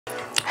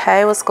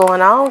Hey, what's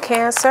going on,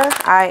 Cancer?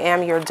 I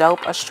am your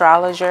dope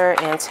astrologer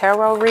and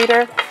tarot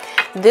reader.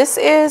 This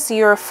is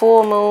your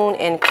full moon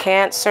in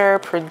Cancer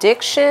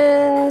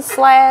prediction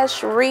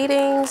 /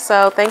 reading.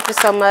 So thank you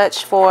so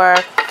much for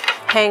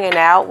hanging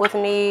out with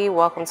me.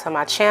 Welcome to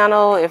my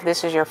channel. If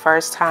this is your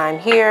first time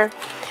here,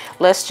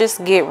 let's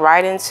just get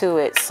right into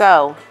it.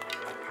 So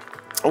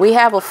we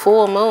have a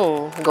full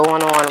moon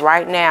going on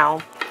right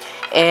now,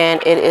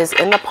 and it is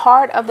in the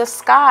part of the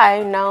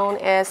sky known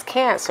as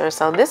Cancer.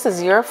 So this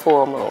is your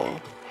full moon.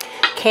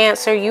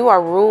 Cancer, you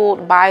are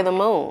ruled by the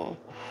moon.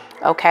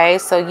 Okay,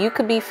 so you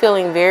could be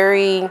feeling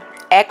very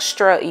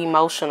extra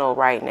emotional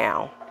right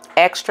now,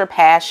 extra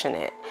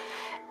passionate,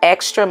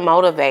 extra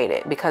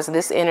motivated, because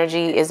this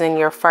energy is in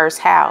your first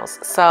house.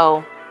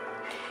 So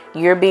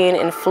you're being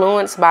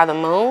influenced by the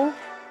moon.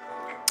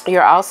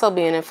 You're also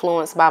being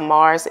influenced by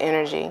Mars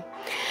energy.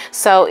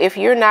 So if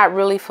you're not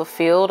really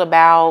fulfilled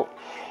about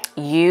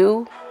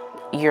you,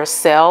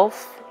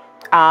 yourself,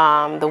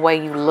 the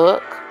way you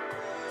look,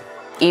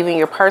 even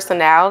your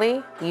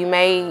personality, you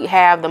may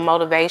have the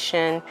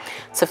motivation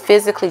to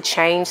physically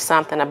change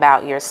something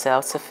about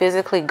yourself, to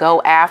physically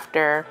go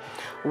after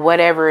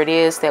whatever it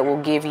is that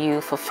will give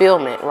you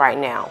fulfillment right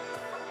now.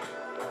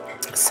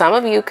 Some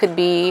of you could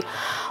be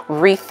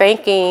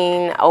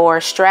rethinking or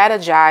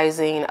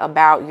strategizing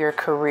about your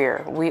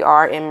career. We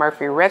are in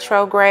Mercury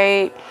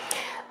retrograde.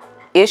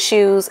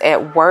 Issues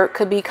at work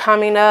could be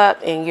coming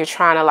up, and you're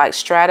trying to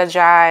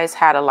strategize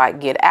how to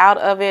get out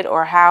of it,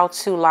 or how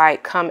to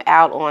come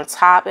out on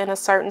top in a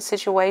certain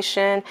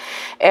situation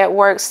at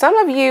work. Some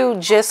of you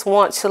just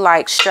want to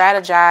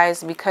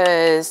strategize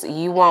because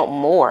you want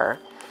more.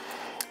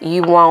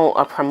 You want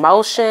a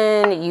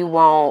promotion, you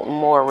want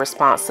more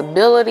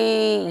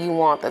responsibility, you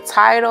want the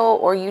title,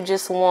 or you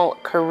just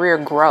want career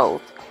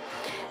growth.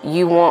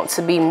 You want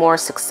to be more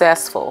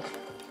successful.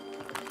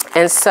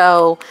 And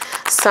so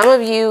some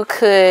of you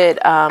could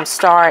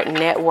start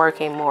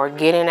networking more,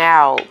 getting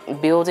out,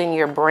 building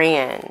your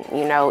brand,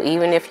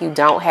 even if you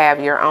don't have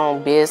your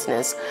own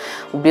business,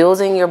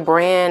 building your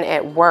brand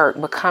at work,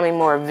 becoming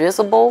more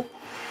visible.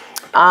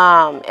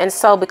 And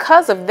so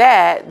because of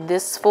that,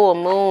 this full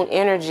moon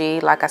energy,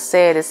 like I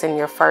said, is in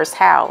your first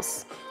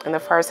house. And the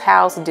first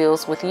house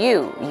deals with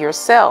you,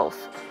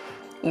 yourself,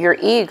 your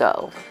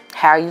ego,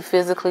 how you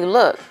physically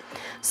look.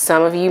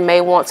 Some of you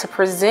may want to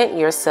present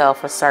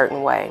yourself a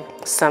certain way.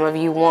 Some of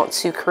you want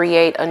to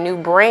create a new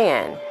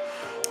brand,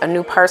 a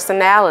new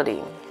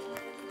personality.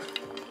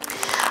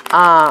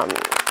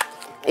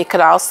 It could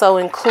also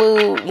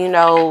include,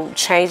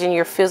 changing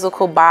your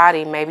physical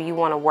body. Maybe you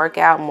want to work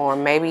out more.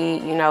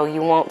 Maybe,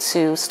 you want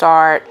to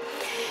start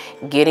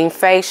getting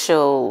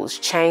facials,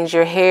 change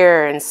your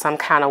hair in some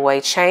kind of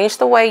way, change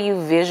the way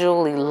you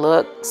visually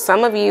look.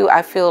 Some of you,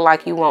 I feel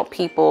like you want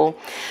people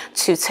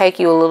to take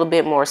you a little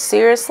bit more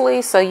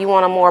seriously. So you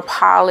want a more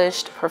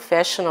polished,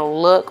 professional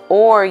look,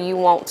 or you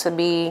want to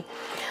be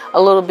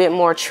a little bit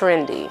more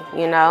trendy,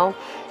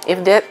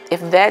 If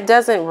that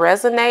doesn't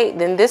resonate,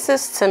 then this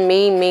is to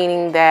me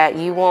meaning that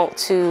you want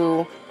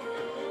to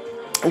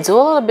do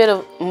a little bit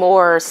of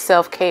more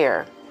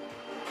self-care.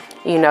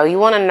 You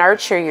want to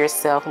nurture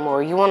yourself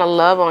more. You want to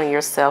love on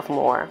yourself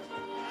more.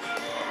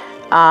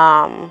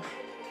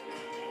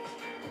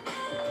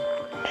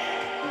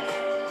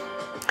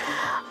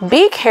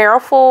 Be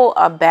careful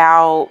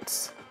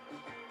about...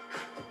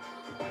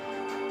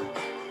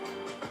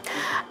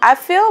 I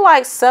feel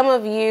like some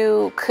of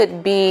you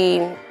could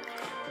be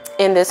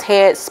in this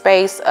head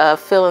space of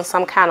feeling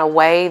some kind of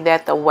way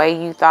that the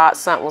way you thought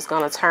something was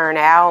going to turn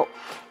out,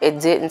 it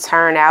didn't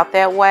turn out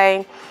that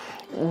way.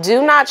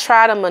 Do not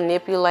try to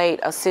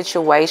manipulate a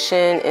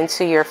situation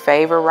into your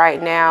favor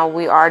right now.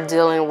 We are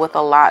dealing with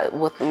a lot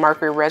with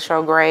Mercury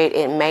retrograde.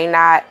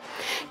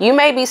 You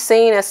may be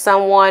seen as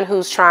someone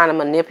who's trying to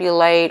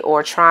manipulate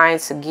or trying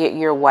to get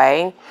your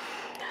way.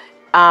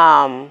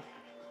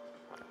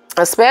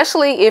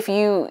 Especially if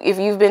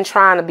you've been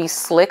trying to be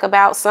slick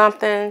about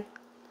something.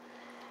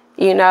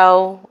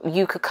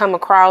 You could come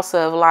across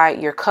of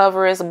your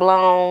cover is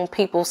blown.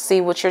 People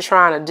see what you're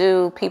trying to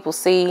do. People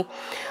see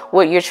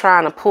what you're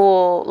trying to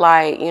pull.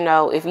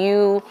 If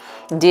you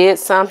did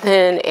something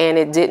and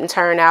it didn't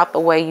turn out the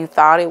way you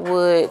thought it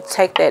would,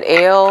 take that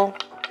L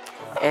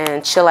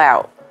and chill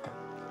out.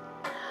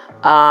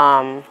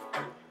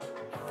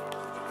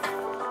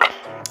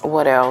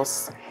 What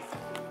else?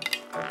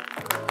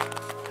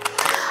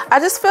 I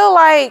just feel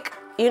like,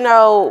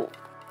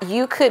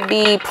 you could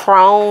be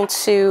prone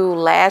to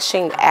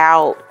lashing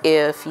out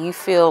if you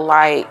feel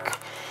like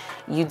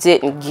you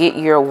didn't get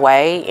your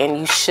way and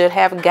you should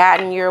have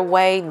gotten your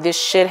way.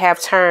 This should have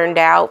turned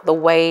out the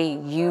way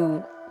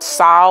you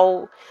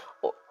saw,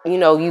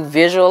 you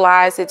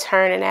visualize it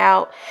turning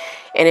out.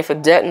 And if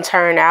it doesn't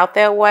turn out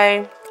that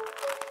way,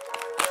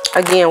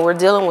 again, we're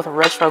dealing with a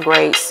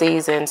retrograde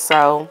season.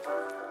 So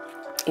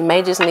you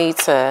may just need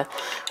to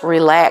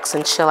relax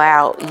and chill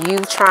out. You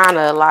trying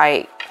to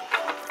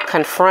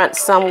confront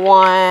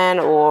someone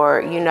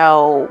or, you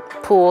know,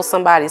 pull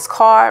somebody's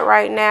card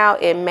right now,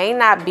 it may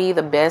not be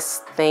the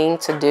best thing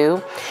to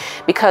do,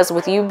 because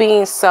with you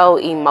being so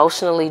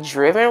emotionally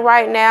driven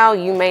right now,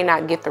 you may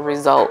not get the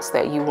results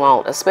that you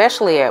want,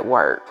 especially at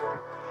work,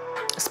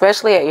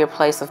 especially at your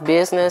place of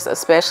business,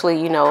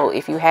 especially, you know,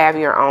 if you have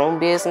your own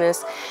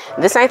business.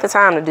 This ain't the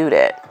time to do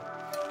that.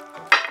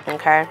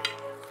 Okay.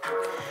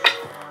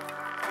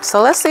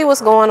 So let's see what's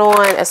going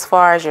on as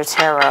far as your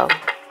tarot.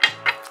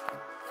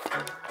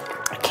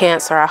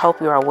 Cancer, I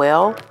hope you are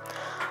well.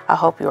 I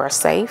hope you are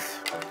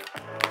safe.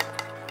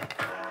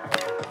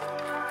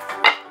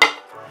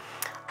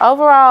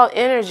 Overall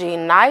energy,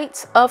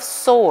 Knight of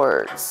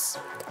Swords.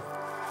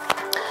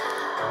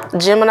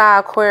 Gemini,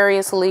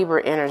 Aquarius,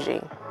 Libra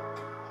energy.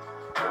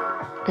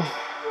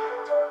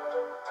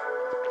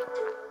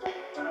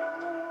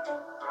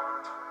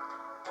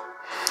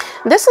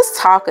 This is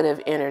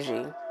talkative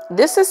energy.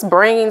 This is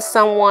bringing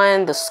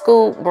someone the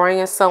scoop,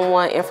 bringing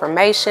someone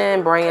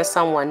information, bringing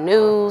someone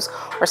news,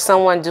 or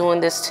someone doing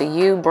this to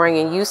you,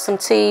 bringing you some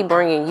tea,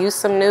 bringing you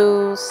some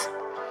news.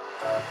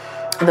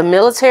 The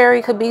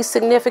military could be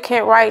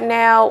significant right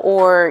now,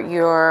 or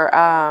your,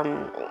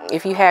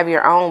 if you have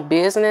your own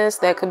business,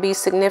 that could be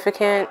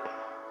significant.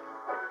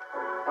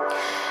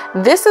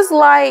 This is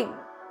like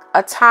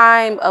a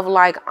time of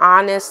like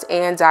honest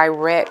and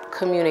direct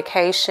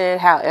communication.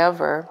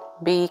 However,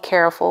 be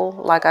careful.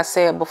 Like I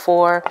said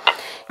before,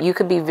 you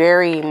could be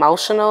very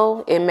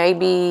emotional. It may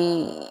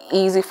be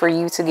easy for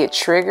you to get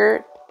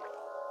triggered.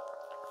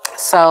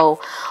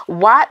 So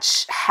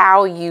watch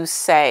how you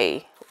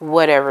say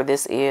whatever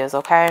this is,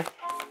 okay?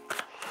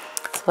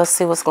 So let's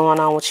see what's going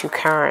on with you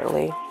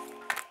currently.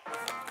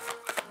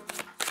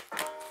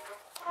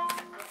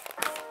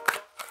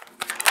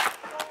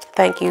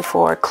 Thank you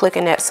for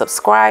clicking that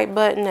subscribe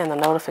button and the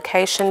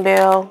notification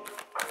bell.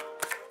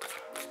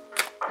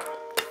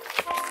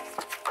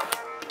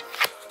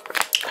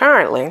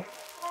 Currently,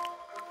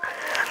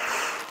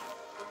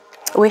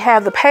 we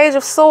have the Page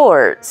of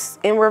Swords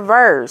in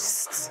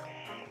reverse.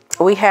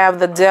 We have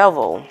the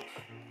Devil,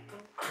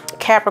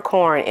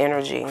 Capricorn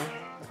energy,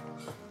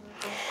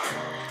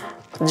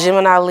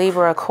 Gemini,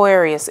 Libra,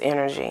 Aquarius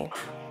energy,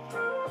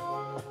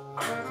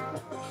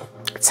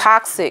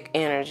 toxic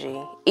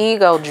energy,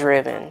 ego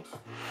driven.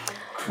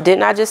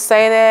 Didn't I just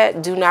say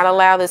that? Do not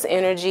allow this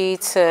energy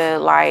to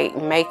like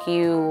make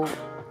you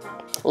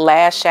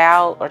lash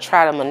out or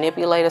try to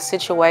manipulate a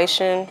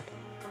situation.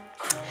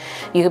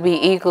 You could be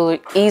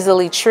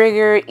easily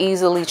triggered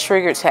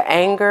to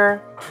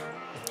anger.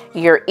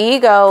 Your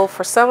ego,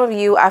 for some of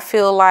you, I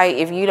feel like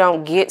if you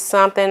don't get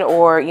something,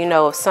 or, you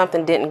know, if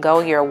something didn't go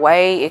your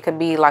way, it could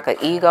be like an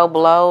ego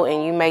blow,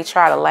 and you may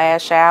try to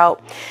lash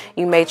out.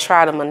 You may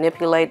try to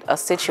manipulate a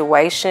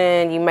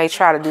situation. You may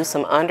try to do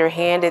some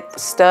underhanded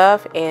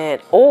stuff,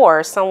 and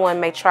or someone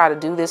may try to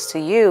do this to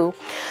you,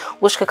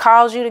 which could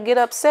cause you to get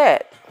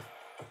upset.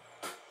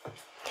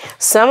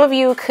 Some of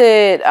you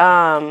could,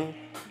 some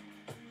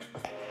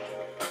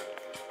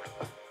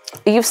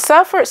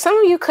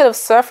of you could have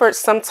suffered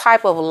some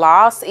type of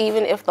loss,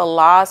 even if the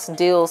loss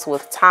deals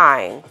with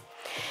time.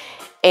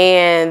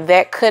 And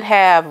that could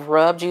have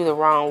rubbed you the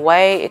wrong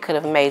way. It could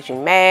have made you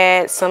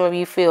mad. Some of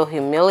you feel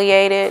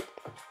humiliated.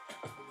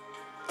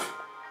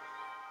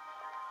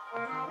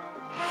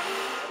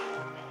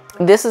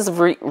 This is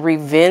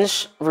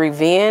revenge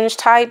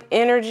type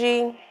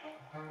energy.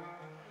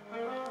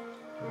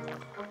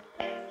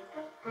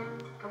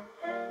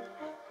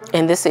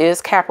 And this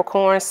is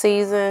Capricorn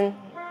season.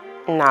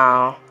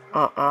 No,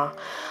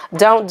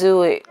 don't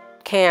do it,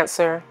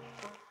 Cancer.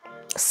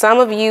 Some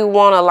of you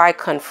want to like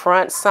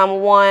confront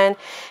someone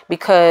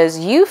because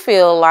you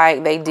feel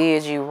like they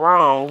did you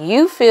wrong.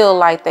 You feel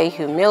like they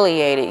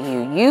humiliated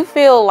you. You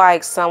feel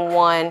like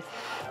someone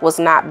was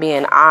not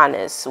being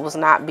honest, was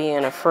not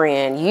being a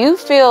friend. You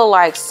feel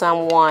like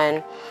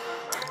someone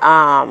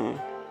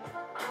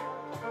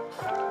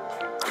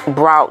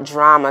brought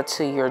drama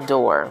to your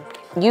door.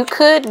 You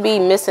could be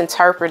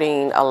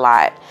misinterpreting a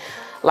lot.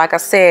 Like I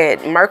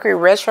said, Mercury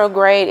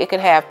retrograde, it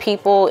could have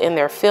people in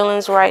their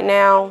feelings right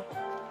now.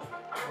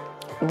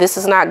 This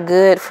is not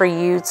good for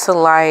you to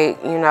like,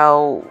 you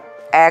know,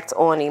 act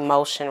on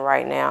emotion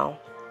right now.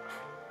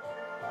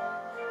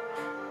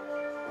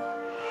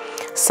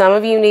 Some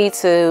of you need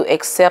to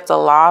accept a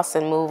loss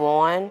and move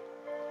on.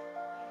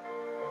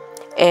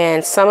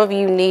 And some of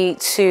you need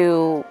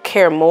to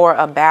care more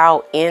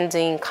about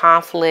ending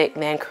conflict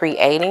than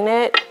creating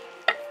it.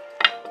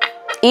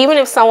 Even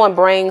if someone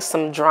brings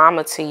some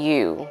drama to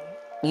you,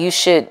 you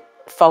should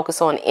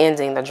focus on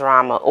ending the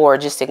drama or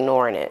just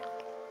ignoring it.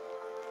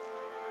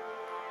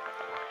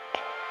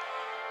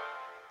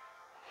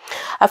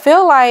 I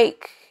feel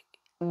like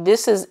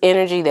this is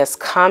energy that's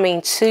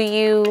coming to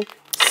you.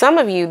 Some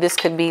of you, this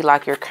could be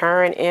like your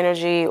current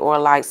energy or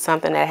like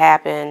something that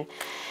happened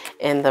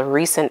in the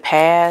recent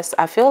past.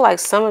 I feel like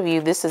some of you,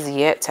 this is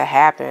yet to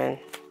happen.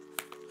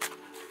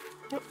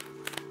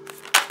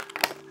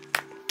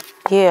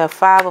 Yeah,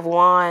 Five of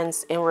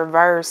Wands in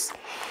reverse.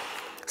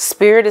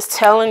 Spirit is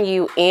telling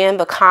you, end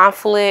the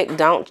conflict.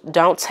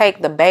 Don't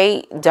take the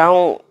bait.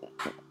 Don't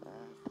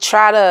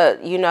try to,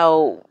 you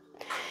know,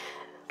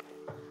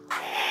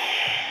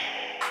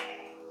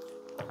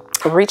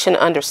 reach an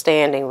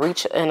understanding,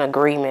 reach an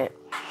agreement,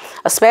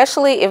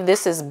 especially if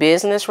this is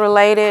business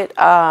related.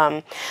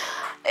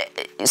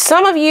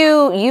 Some of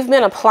you've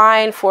been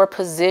applying for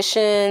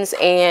positions,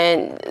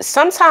 and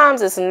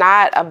sometimes it's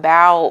not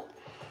about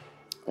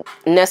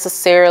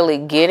necessarily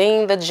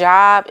getting the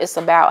job. It's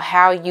about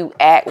how you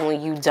act when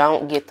you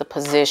don't get the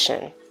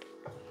position.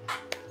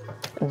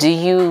 Do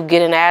you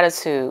get an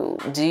attitude?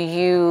 Do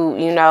you,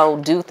 you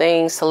know, do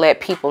things to let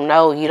people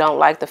know you don't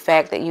like the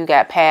fact that you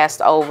got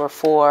passed over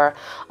for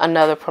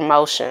another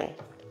promotion?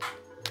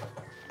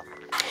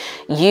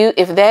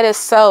 If that is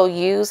so,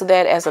 use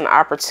that as an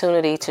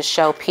opportunity to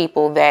show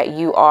people that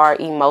you are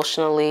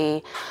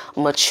emotionally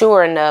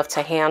mature enough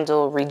to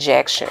handle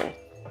rejection.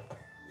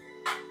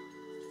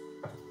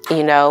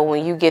 You know,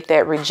 when you get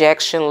that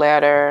rejection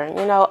letter,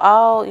 you know,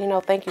 oh, you know,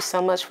 thank you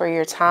so much for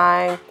your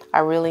time. I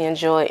really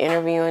enjoyed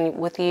interviewing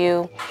with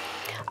you.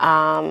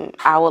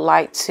 I would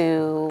like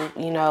to,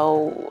 you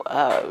know,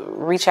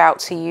 reach out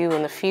to you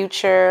in the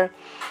future,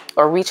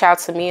 or reach out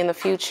to me in the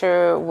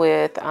future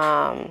with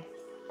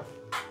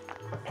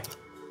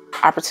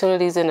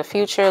opportunities in the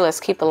future.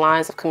 Let's keep the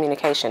lines of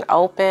communication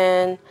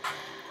open.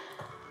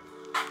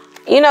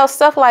 You know,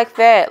 stuff like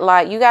that.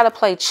 Like, you got to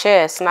play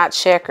chess, not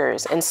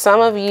checkers. And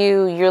some of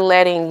you, you're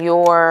letting you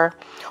are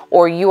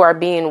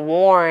being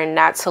warned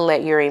not to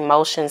let your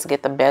emotions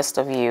get the best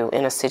of you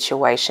in a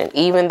situation.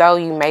 Even though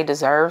you may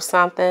deserve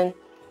something,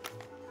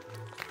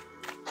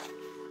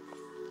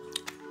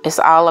 it's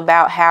all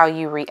about how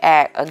you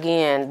react.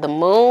 Again, the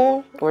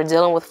moon, we're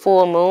dealing with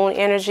full moon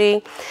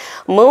energy.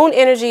 Moon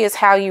energy is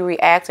how you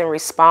react and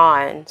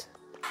respond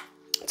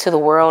to the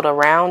world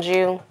around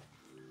you.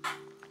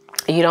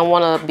 You don't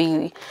want to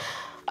be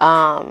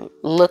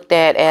looked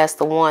at as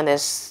the one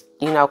that's,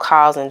 you know,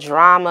 causing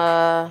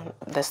drama,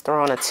 that's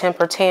throwing a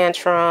temper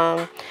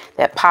tantrum,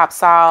 that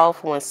pops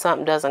off when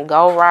something doesn't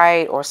go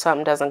right or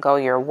something doesn't go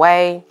your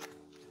way.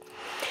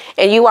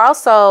 And you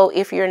also,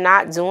 if you're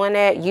not doing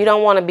that, you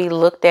don't want to be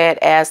looked at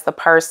as the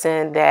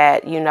person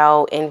that, you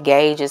know,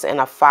 engages in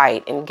a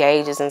fight,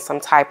 engages in some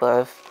type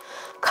of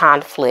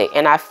conflict.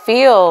 And I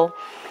feel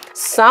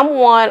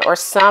someone or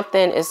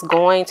something is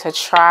going to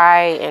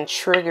try and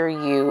trigger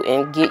you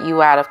and get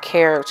you out of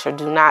character.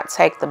 Do not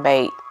take the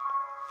bait.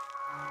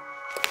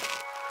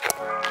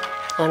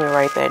 Let me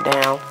write that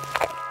down.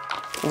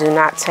 Do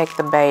not take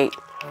the bait.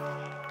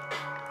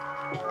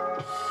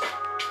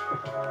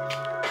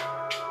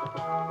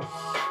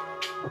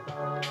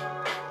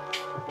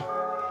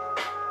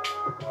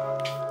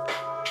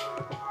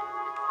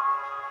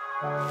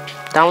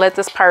 Don't let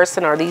this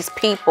person or these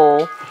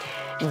people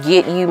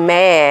get you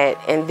mad.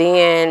 And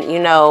then, you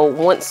know,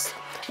 once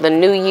the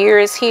new year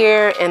is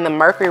here and the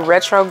Mercury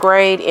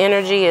retrograde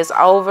energy is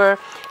over,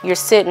 you're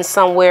sitting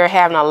somewhere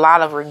having a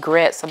lot of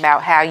regrets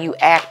about how you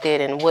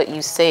acted and what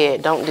you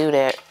said. Don't do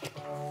that.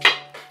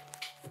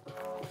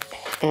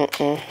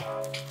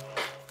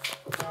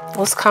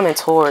 What's coming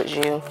towards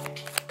you?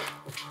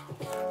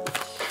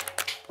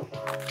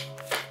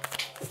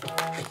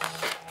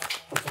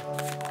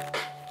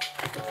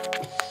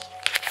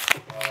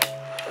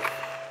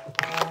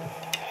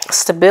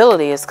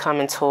 Stability is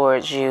coming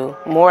towards you.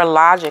 More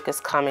logic is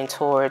coming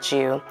towards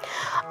you.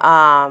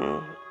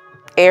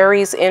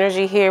 Aries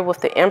energy here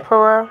with the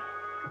Emperor.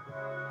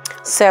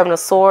 Seven of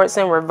Swords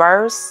in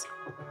reverse.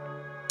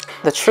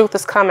 The truth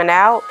is coming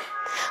out.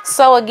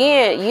 So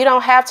again, you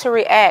don't have to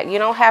react. You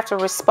don't have to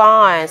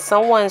respond.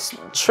 Someone's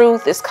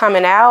truth is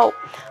coming out.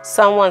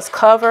 Someone's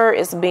cover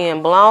is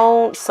being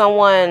blown.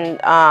 Someone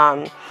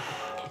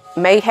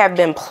may have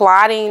been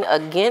plotting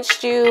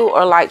against you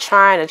or like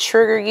trying to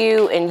trigger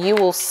you, and you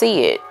will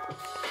see it.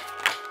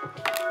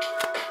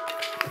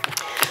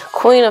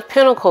 Queen of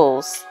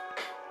Pentacles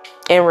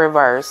in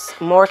reverse.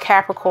 More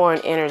Capricorn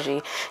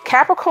energy.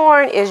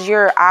 Capricorn is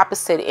your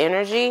opposite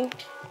energy.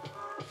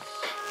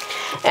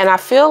 And I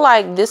feel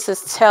like this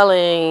is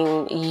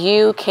telling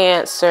you,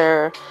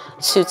 Cancer,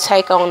 to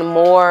take on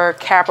more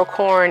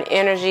Capricorn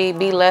energy.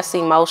 Be less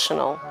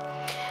emotional.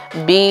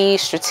 Be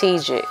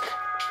strategic.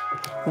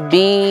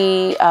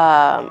 Be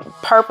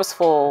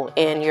purposeful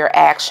in your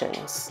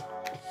actions.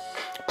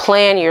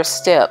 Plan your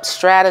steps.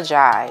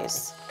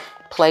 Strategize.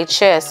 Play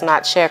chess,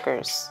 not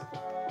checkers.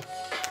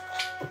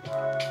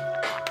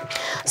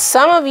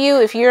 Some of you,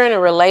 if you're in a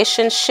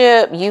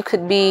relationship, you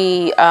could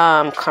be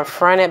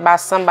confronted by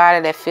somebody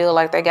that feel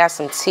like they got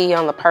some tea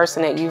on the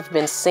person that you've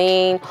been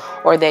seeing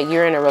or that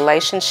you're in a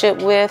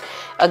relationship with.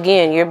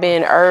 Again, you're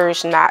being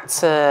urged not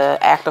to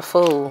act a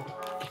fool.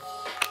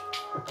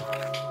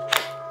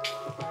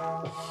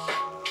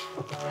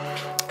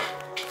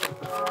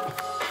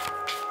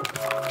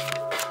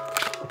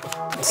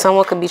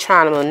 Someone could be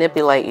trying to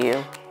manipulate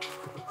you.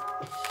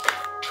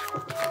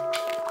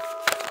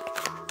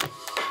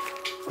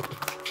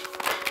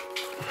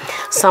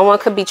 Someone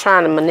could be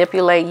trying to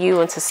manipulate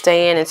you into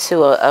staying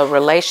into a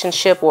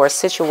relationship or a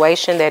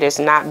situation that is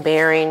not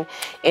bearing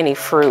any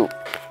fruit.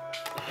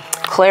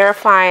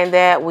 Clarifying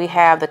that, we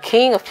have the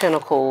King of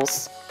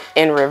Pentacles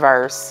in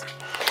reverse.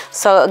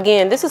 So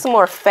again, this is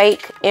more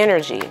fake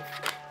energy.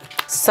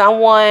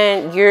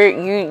 Someone,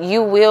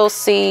 you will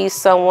see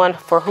someone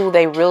for who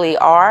they really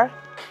are.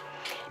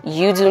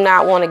 You do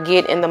not want to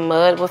get in the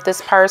mud with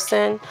this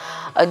person.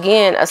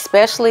 Again,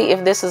 especially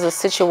if this is a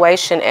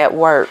situation at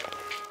work.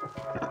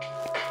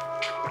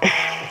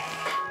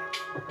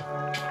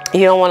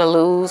 You don't want to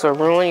lose or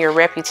ruin your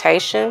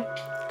reputation.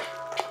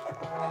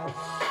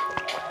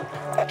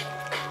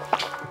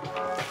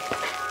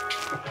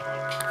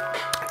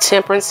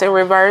 Temperance in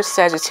reverse,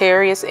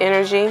 Sagittarius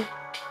energy.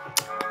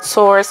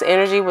 Taurus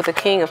energy with the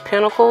King of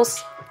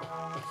Pentacles.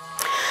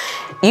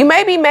 You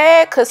may be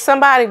mad because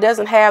somebody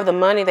doesn't have the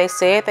money they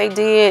said they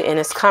did and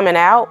it's coming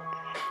out.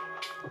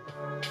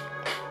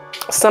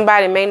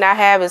 Somebody may not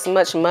have as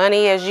much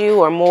money as you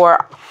or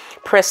more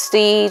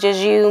prestige as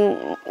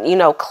you,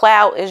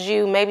 clout as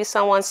you. Maybe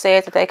someone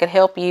said that they could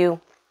help you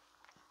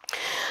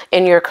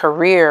in your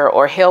career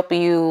or help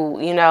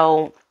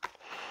you,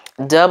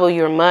 double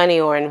your money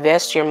or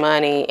invest your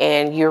money,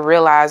 and you're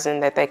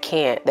realizing that they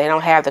can't. They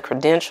don't have the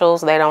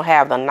credentials. They don't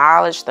have the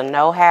knowledge, the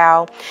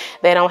know-how.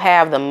 They don't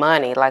have the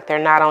money. Like, they're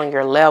not on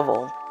your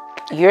level.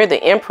 You're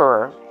the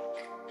emperor.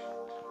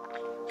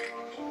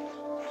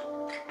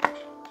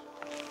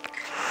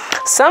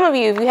 Some of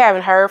you, if you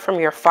haven't heard from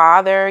your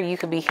father, you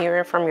could be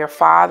hearing from your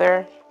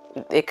father.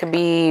 It could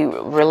be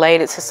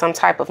related to some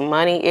type of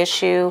money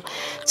issue.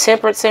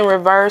 Temperance in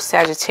reverse,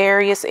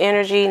 Sagittarius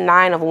energy.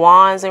 Nine of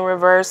Wands in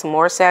reverse,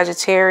 more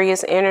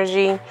Sagittarius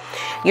energy.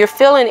 You're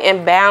feeling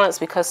imbalanced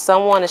because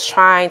someone is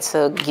trying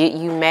to get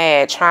you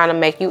mad, trying to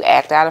make you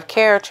act out of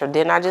character.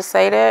 Didn't I just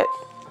say that?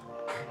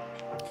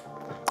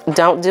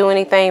 Don't do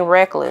anything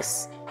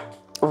reckless.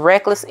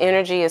 Reckless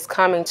energy is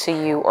coming to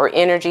you, or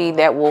energy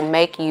that will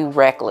make you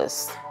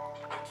reckless.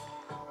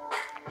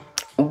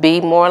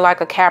 Be more like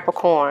a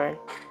Capricorn.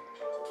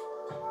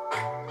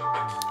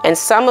 And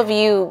some of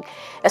you,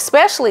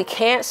 especially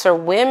Cancer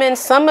women,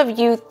 some of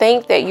you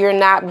think that you're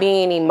not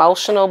being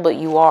emotional, but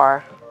you are.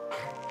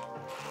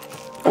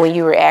 When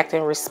you react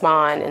and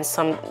respond in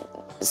some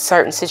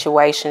certain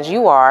situations,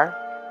 you are.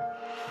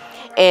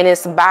 And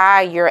it's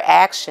by your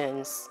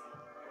actions.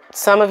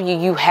 Some of you,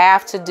 you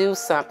have to do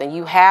something.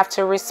 You have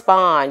to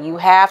respond. You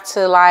have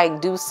to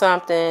do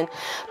something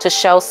to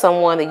show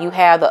someone that you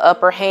have the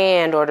upper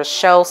hand, or to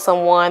show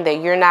someone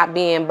that you're not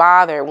being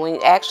bothered, when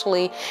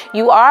actually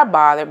you are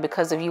bothered.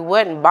 Because if you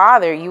wouldn't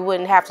bother, you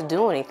wouldn't have to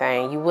do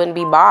anything. You wouldn't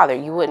be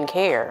bothered. You wouldn't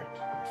care.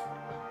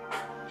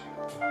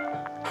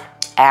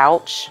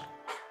 Ouch.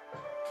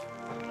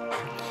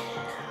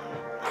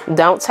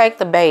 Don't take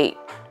the bait,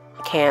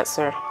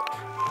 Cancer.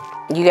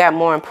 You got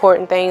more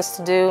important things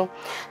to do.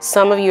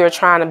 Some of you are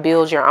trying to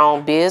build your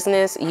own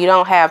business. You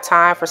don't have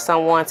time for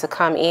someone to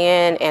come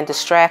in and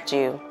distract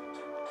you.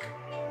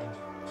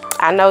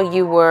 I know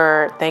you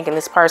were thinking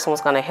this person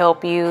was going to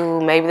help you.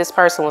 Maybe this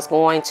person was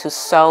going to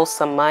sow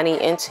some money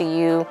into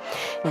you,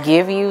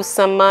 give you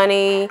some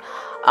money.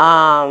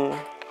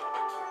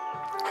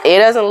 It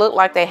doesn't look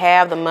like they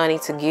have the money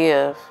to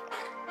give.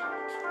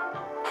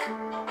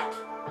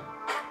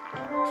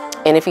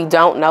 And if you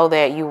don't know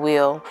that, you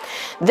will.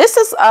 This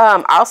is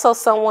also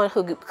someone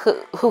who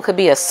could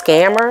be a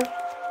scammer,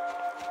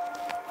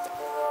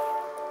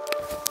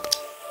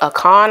 a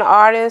con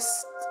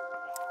artist.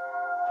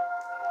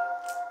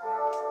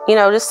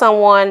 Just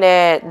someone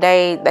that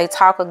they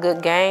talk a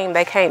good game.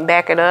 They can't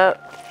back it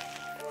up.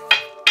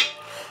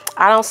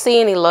 I don't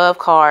see any love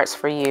cards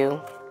for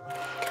you.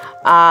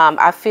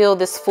 I feel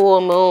this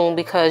full moon,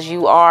 because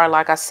you are,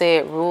 like I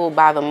said, ruled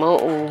by the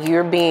moon.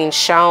 You're being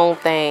shown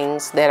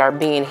things that are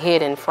being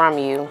hidden from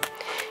you,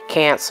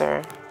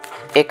 Cancer.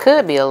 It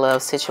could be a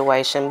love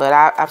situation, but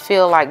I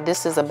feel like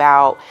this is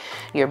about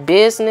your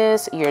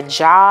business, your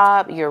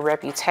job, your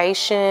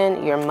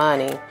reputation, your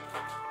money.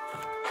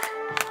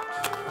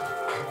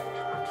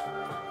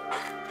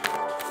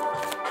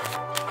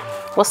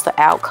 What's the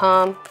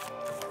outcome?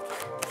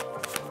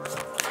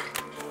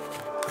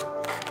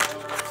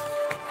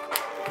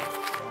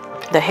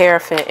 The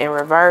Hierophant in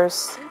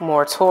reverse,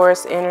 more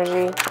Taurus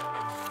energy.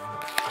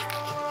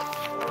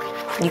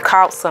 You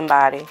caught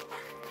somebody.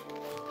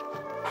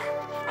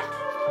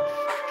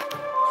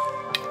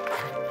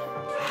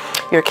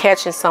 You're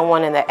catching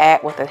someone in the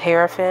act with the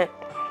Hierophant.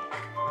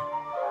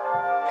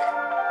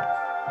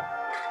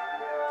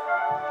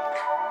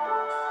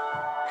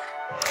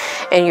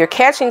 And you're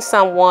catching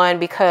someone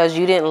because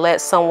you didn't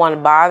let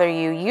someone bother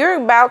you.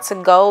 You're about to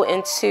go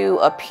into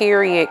a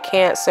period,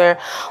 Cancer,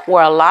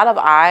 where a lot of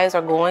eyes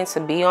are going to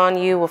be on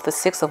you with the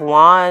Six of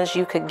Wands.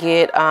 You could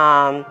get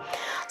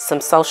some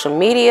social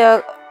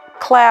media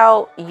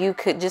clout. You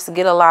could just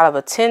get a lot of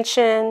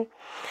attention.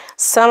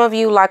 Some of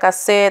you, like I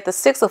said, the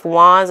Six of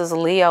Wands is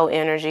Leo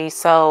energy.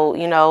 So,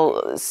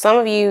 some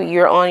of you,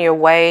 you're on your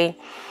way.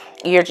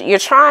 You're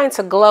trying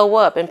to glow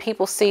up, and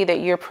people see that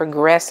you're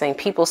progressing.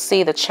 People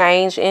see the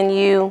change in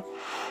you.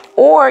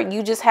 Or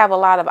you just have a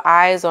lot of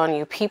eyes on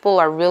you. People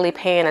are really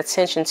paying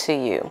attention to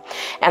you.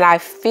 And I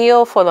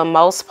feel for the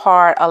most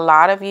part, a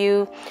lot of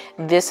you,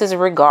 this is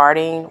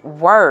regarding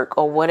work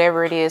or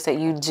whatever it is that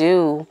you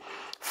do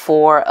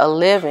for a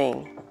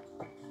living.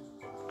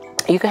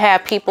 You can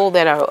have people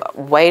that are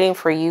waiting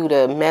for you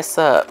to mess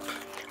up,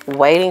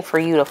 waiting for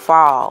you to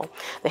fall.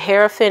 The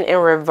Hierophant in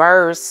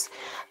reverse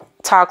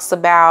talks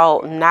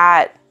about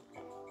not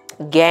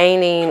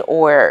gaining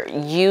or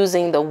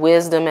using the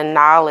wisdom and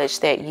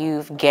knowledge that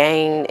you've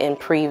gained in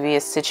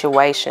previous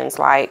situations.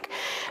 Like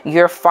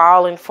you're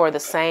falling for the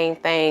same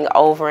thing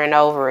over and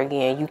over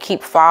again. You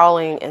keep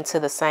falling into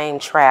the same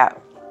trap.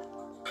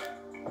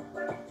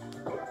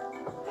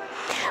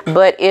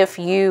 But if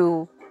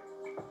you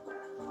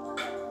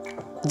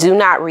do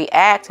not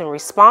react and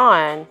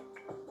respond,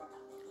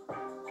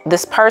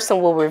 this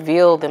person will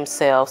reveal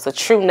themselves. The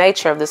true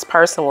nature of this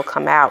person will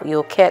come out.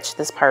 You'll catch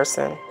this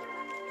person.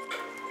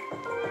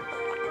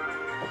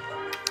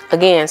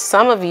 Again,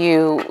 some of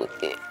you,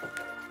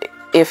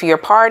 if you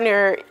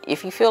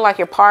feel like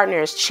your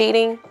partner is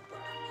cheating,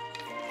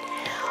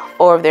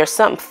 or if there's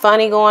something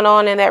funny going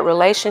on in that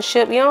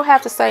relationship, you don't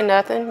have to say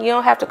nothing. You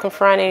don't have to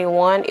confront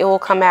anyone. It will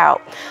come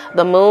out.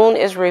 The moon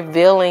is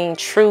revealing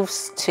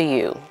truths to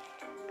you.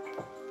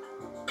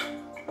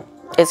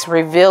 It's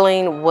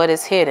revealing what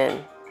is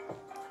hidden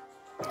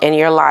in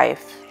your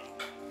life.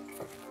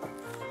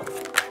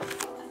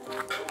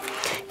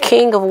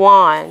 King of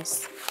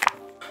Wands.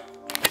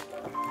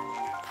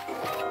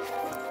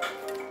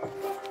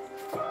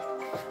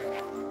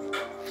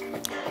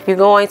 You're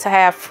going to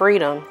have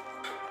freedom.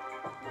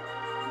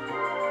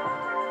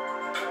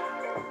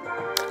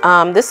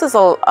 This is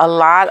a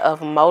lot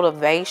of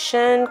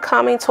motivation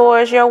coming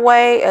towards your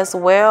way as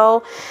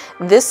well.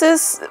 This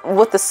is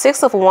with the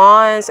Six of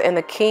Wands and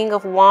the King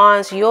of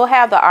Wands. You'll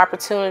have the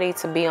opportunity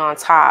to be on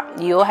top.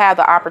 You'll have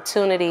the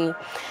opportunity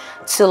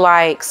to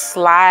like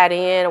slide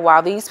in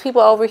while these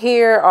people over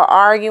here are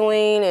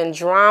arguing and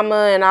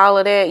drama and all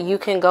of that. You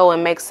can go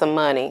and make some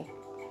money.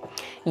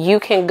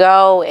 You can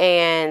go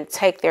and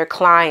take their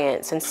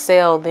clients and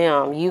sell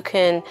them. You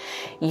can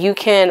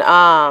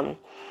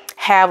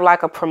have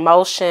like a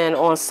promotion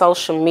on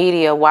social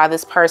media while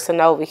this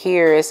person over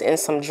here is in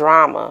some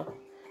drama.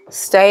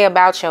 Stay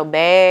about your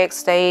bag.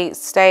 Stay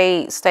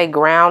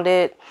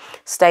grounded.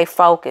 Stay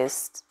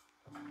focused.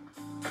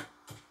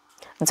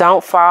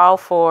 Don't fall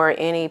for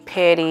any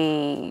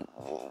petty.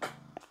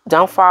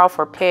 Don't fall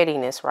for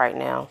pettiness right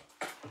now.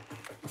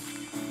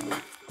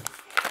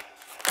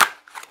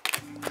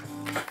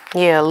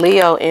 Yeah,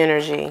 Leo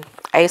energy.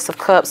 Ace of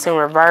Cups in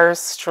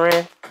reverse,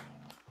 strength.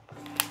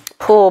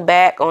 Pull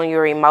back on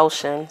your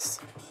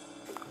emotions.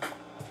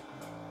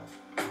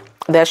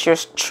 That's your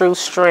true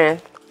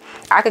strength.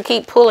 I could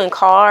keep pulling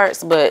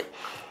cards, but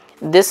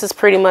this is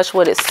pretty much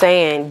what it's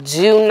saying.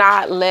 Do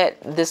not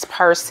let this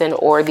person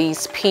or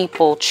these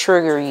people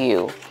trigger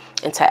you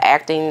into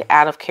acting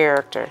out of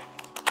character.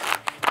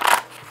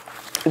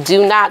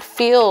 Do not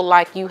feel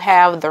like you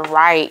have the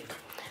right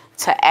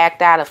to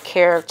act out of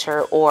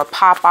character or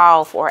pop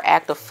off or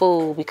act a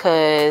fool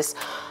because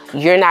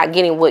you're not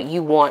getting what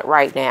you want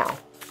right now.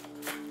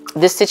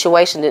 This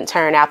situation didn't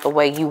turn out the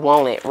way you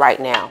want it right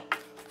now.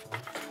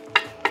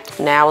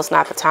 Now is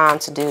not the time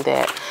to do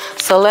that.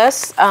 So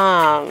let's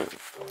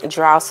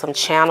draw some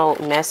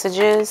channeled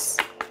messages.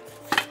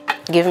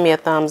 Give me a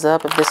thumbs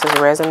up if this has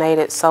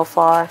resonated so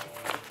far.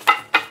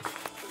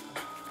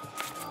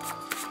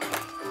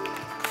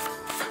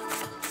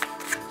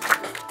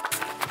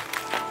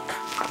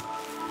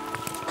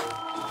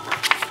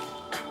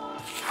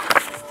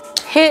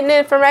 Hidden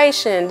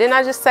information. Didn't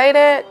I just say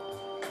that?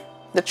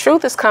 The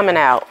truth is coming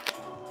out.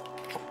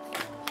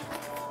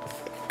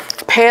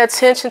 Pay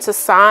attention to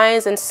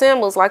signs and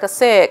symbols. Like I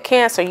said,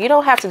 Cancer, you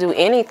don't have to do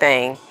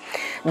anything.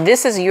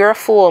 This is your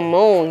full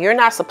moon. You're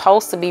not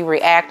supposed to be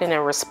reacting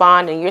and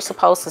responding. You're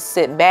supposed to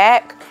sit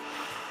back,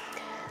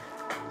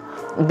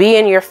 be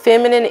in your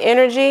feminine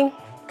energy.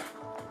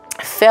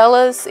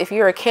 Fellas, if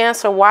you're a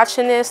Cancer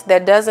watching this,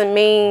 that doesn't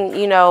mean,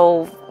 you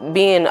know,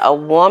 being a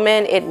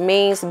woman. It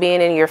means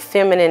being in your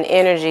feminine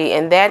energy.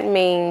 And that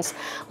means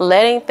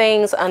letting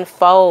things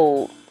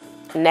unfold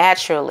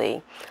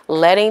naturally,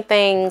 letting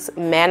things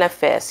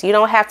manifest. You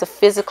don't have to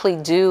physically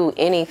do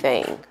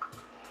anything.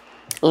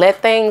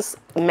 Let things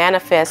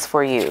manifest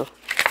for you.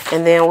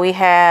 And then we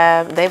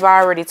have, they've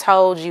already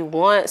told you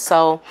once.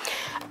 So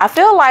I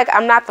feel like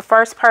I'm not the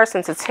first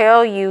person to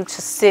tell you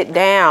to sit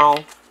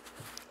down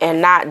and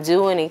not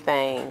do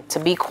anything, to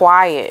be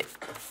quiet.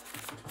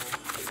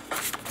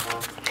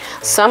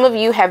 Some of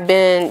you have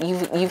been,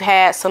 you've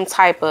had some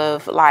type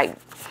of like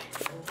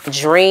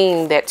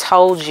dream that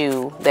told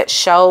you, that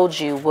showed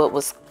you what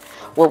was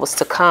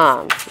to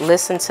come.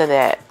 Listen to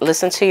that.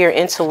 Listen to your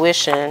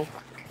intuition.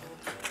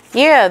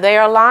 Yeah, they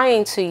are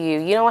lying to you.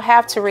 You don't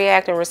have to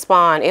react and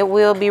respond. It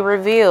will be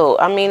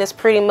revealed. I mean, it's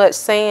pretty much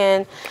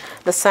saying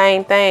the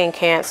same thing,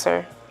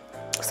 Cancer.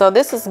 So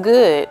this is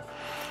good.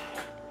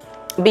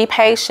 Be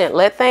patient.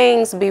 Let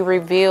things be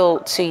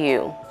revealed to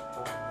you.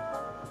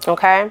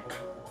 Okay?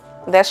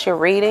 That's your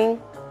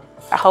reading.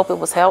 I hope it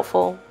was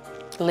helpful.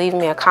 Leave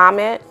me a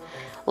comment.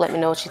 Let me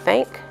know what you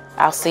think.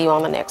 I'll see you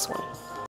on the next one.